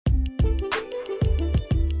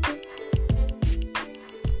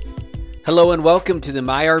Hello and welcome to the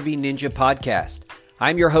My RV Ninja podcast.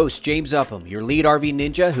 I'm your host, James Upham, your lead RV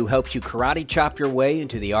ninja who helps you karate chop your way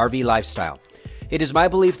into the RV lifestyle. It is my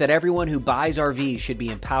belief that everyone who buys RVs should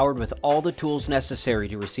be empowered with all the tools necessary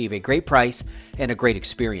to receive a great price and a great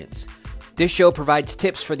experience. This show provides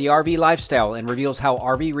tips for the RV lifestyle and reveals how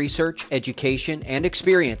RV research, education, and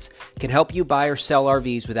experience can help you buy or sell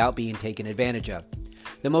RVs without being taken advantage of.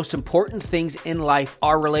 The most important things in life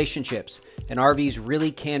are relationships, and RVs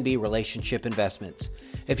really can be relationship investments.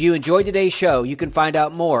 If you enjoyed today's show, you can find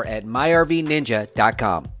out more at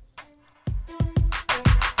myrvninja.com.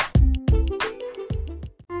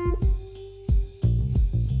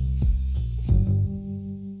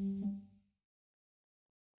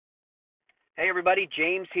 Hey everybody,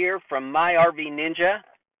 James here from My RV Ninja.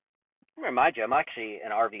 I remind you, I'm actually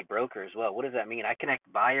an RV broker as well. What does that mean? I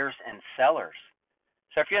connect buyers and sellers.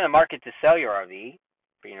 So if you're in the market to sell your RV, if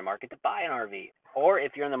you're in the market to buy an RV, or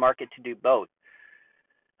if you're in the market to do both.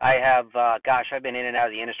 I have, I've been in and out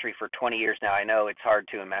of the industry for 20 years now. I know it's hard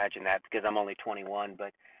to imagine that because I'm only 21,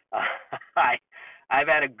 but I've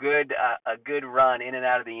had a good run in and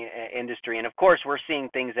out of the industry. And of course, we're seeing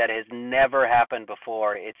things that has never happened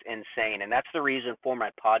before. It's insane. And that's the reason for my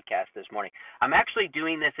podcast this morning. I'm actually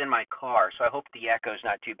doing this in my car, so I hope the echo's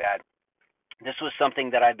not too bad. This was something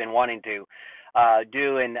that I've been wanting to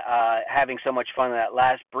do and having so much fun in that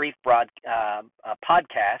last brief podcast.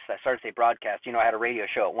 I started to say broadcast. I had a radio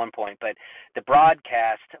show at one point, but the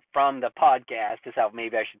broadcast from the podcast is how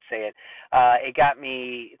maybe I should say it. It got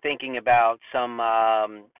me thinking about some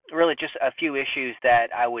really just a few issues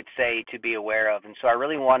that I would say to be aware of. And so I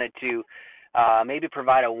really wanted to maybe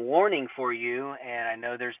provide a warning for you. And I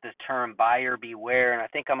know there's the term buyer beware, and I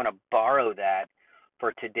think I'm going to borrow that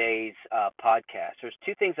for today's podcast. There's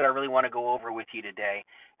two things that I really want to go over with you today.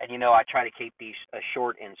 And, I try to keep these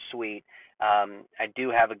short and sweet. I do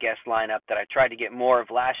have a guest lineup that I tried to get more of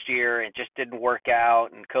last year. It just didn't work out,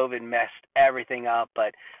 and COVID messed everything up.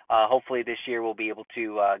 But hopefully this year we'll be able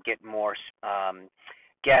to get more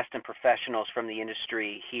guests and professionals from the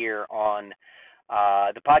industry here on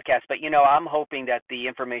the podcast. But, I'm hoping that the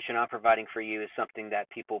information I'm providing for you is something that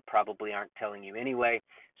people probably aren't telling you anyway.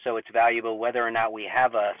 So it's valuable whether or not we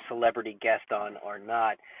have a celebrity guest on or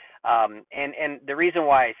not. And the reason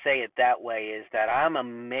why I say it that way is that I'm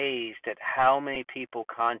amazed at how many people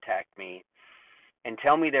contact me and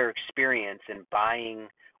tell me their experience in buying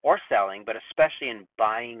or selling, but especially in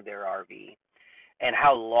buying their RV, and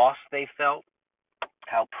how lost they felt,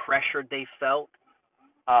 how pressured they felt,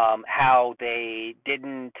 how they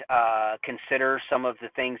didn't consider some of the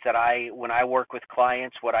things that when I work with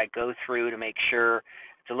clients, what I go through to make sure.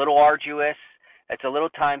 It's a little arduous, it's a little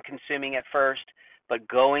time consuming at first, but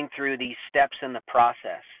going through these steps in the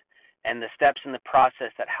process, and the steps in the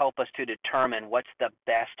process that help us to determine what's the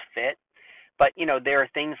best fit. But, there are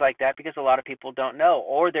things like that because a lot of people don't know,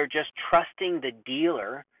 or they're just trusting the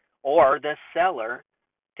dealer or the seller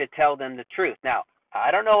to tell them the truth. Now,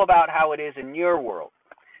 I don't know about how it is in your world,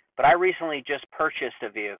 but I recently just purchased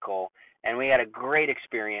a vehicle, and we had a great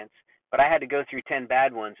experience, but I had to go through 10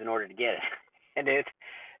 bad ones in order to get it. And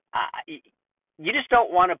you just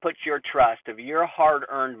don't want to put your trust of your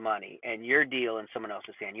hard-earned money and your deal in someone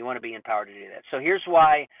else's hand. You want to be empowered to do that. So here's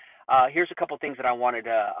why. Here's a couple things that I wanted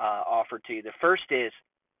to offer to you. The first is,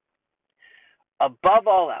 above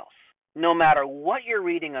all else, no matter what you're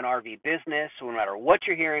reading on RV Business, no matter what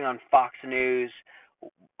you're hearing on Fox News,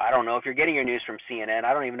 I don't know if you're getting your news from CNN.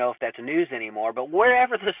 I don't even know if that's news anymore. But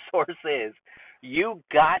wherever the source is, you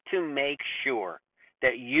got to make sure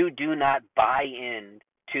that you do not buy in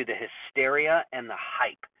to the hysteria and the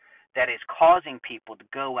hype that is causing people to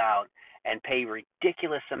go out and pay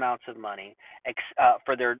ridiculous amounts of money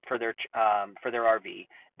for their RV,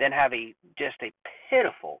 then have just a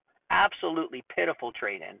pitiful, absolutely pitiful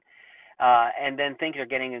trade-in, and then think they're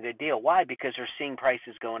getting a good deal. Why? Because they're seeing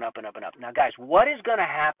prices going up and up and up. Now, guys, what is going to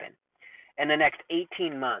happen in the next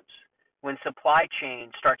 18 months when supply chain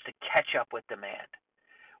starts to catch up with demand?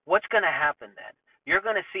 What's going to happen then? You're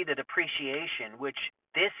going to see the depreciation, which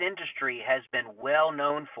this industry has been well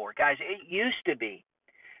known for. Guys, it used to be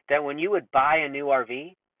that when you would buy a new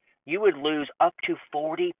RV, you would lose up to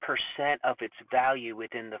 40% of its value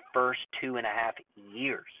within the first 2.5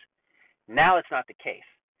 years. Now it's not the case.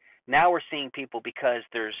 Now we're seeing people, because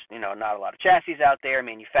there's not a lot of chassis out there,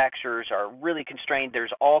 manufacturers are really constrained,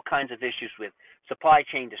 there's all kinds of issues with supply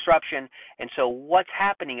chain disruption, and so what's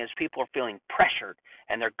happening is people are feeling pressured,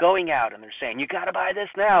 and they're going out and they're saying, you got to buy this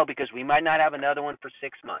now because we might not have another one for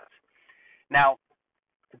 6 months. Now,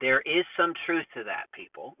 there is some truth to that,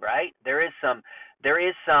 people, right? There is some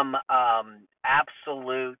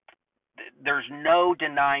absolute there's no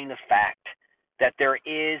denying the fact that there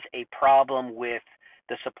is a problem with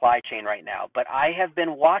the supply chain right now. But I have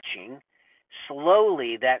been watching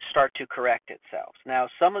slowly that start to correct itself. Now,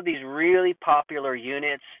 some of these really popular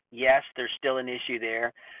units, yes, there's still an issue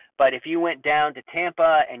there. But if you went down to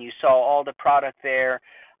Tampa and you saw all the product there,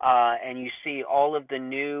 and you see all of the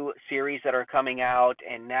new series that are coming out,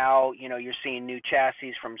 and now you're seeing new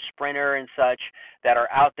chassis from Sprinter and such that are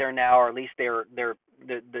out there now, or at least the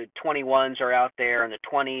 21s are out there, and the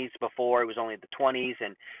 20s. Before it was only the 20s,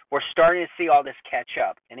 and we're starting to see all this catch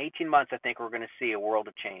up. In 18 months, I think we're going to see a world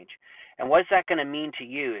of change. And what's that going to mean to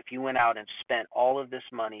you if you went out and spent all of this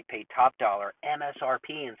money, paid top dollar, MSRP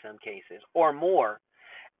in some cases, or more,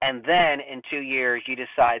 and then in 2 years you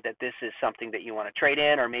decide that this is something that you want to trade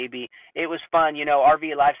in, or maybe it was fun,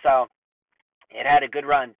 RV lifestyle, it had a good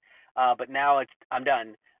run, but now I'm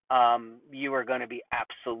done. You are going to be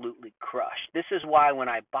absolutely crushed. This is why when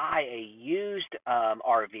I buy a used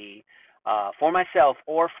RV for myself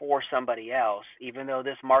or for somebody else, even though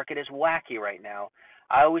this market is wacky right now,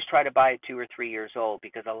 I always try to buy it 2 or 3 years old,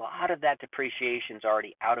 because a lot of that depreciation is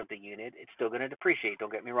already out of the unit. It's still going to depreciate,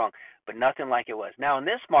 don't get me wrong, but nothing like it was. Now, in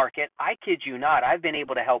this market, I kid you not, I've been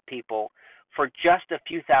able to help people for just a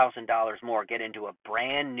few $1,000s more get into a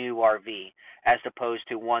brand new RV as opposed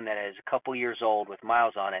to one that is a couple years old with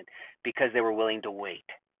miles on it, because they were willing to wait.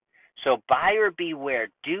 So buyer beware.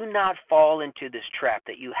 Do not fall into this trap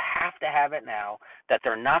that you have to have it now, that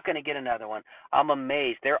they're not going to get another one. I'm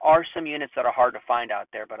amazed. There are some units that are hard to find out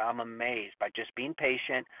there, but I'm amazed by just being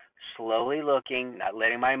patient, slowly looking, not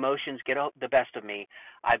letting my emotions get the best of me.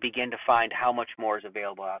 I begin to find how much more is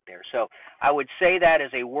available out there. So I would say that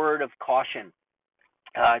as a word of caution.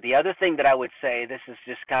 The other thing that I would say, this is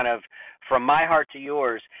just kind of from my heart to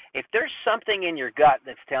yours, if there's something in your gut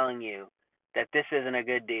that's telling you that this isn't a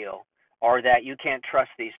good deal, or that you can't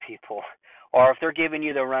trust these people, or if they're giving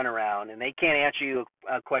you the runaround and they can't answer you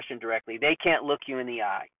a question directly, they can't look you in the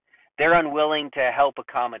eye, they're unwilling to help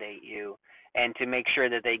accommodate you and to make sure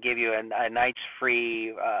that they give you a night's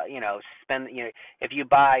free, if you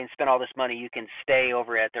buy and spend all this money, you can stay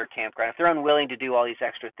over at their campground. If they're unwilling to do all these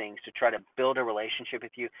extra things to try to build a relationship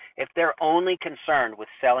with you, if they're only concerned with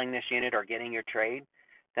selling this unit or getting your trade,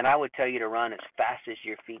 then I would tell you to run as fast as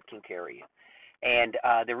your feet can carry you. And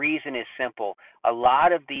the reason is simple. A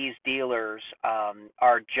lot of these dealers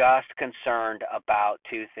are just concerned about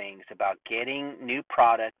two things, about getting new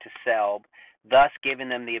product to sell, thus giving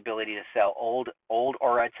them the ability to sell old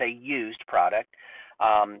or I'd say used product.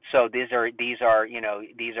 So these are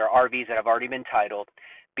RVs that have already been titled,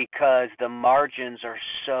 because the margins are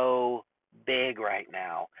so big right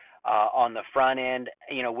now on the front end,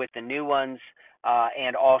 with the new ones.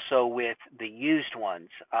 And also with the used ones.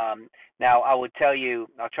 Now, I would tell you,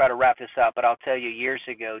 I'll try to wrap this up, but I'll tell you, years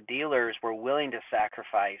ago, dealers were willing to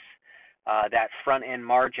sacrifice that front-end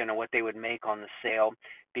margin of what they would make on the sale,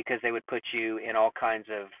 because they would put you in all kinds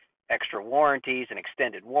of extra warranties and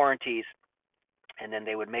extended warranties, and then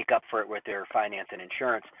they would make up for it with their finance and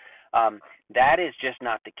insurance. That is just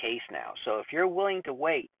not the case now. So if you're willing to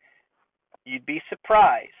wait, you'd be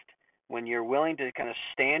surprised when you're willing to kind of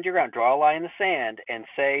stand your ground, draw a line in the sand, and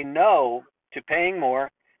say no to paying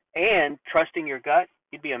more and trusting your gut.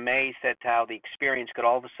 You'd be amazed at how the experience could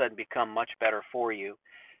all of a sudden become much better for you.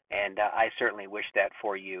 And I certainly wish that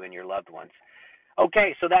for you and your loved ones.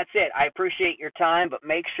 Okay, so that's it. I appreciate your time, but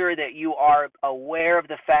make sure that you are aware of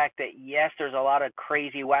the fact that, yes, there's a lot of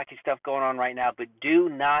crazy, wacky stuff going on right now, but do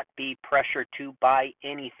not be pressured to buy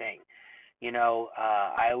anything.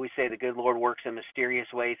 I always say the good Lord works in mysterious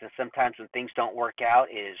ways, and sometimes when things don't work out,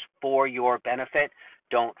 it is for your benefit.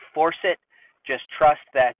 Don't force it. Just trust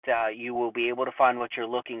that you will be able to find what you're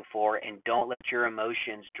looking for, and don't let your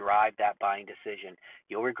emotions drive that buying decision.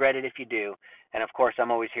 You'll regret it if you do. And, of course,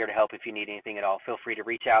 I'm always here to help if you need anything at all. Feel free to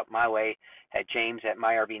reach out my way at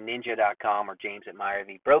james@myrvninja.com or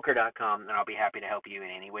james@myrvbroker.com, and I'll be happy to help you in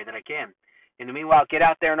any way that I can. In the meanwhile, get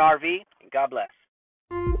out there in RV, and God bless.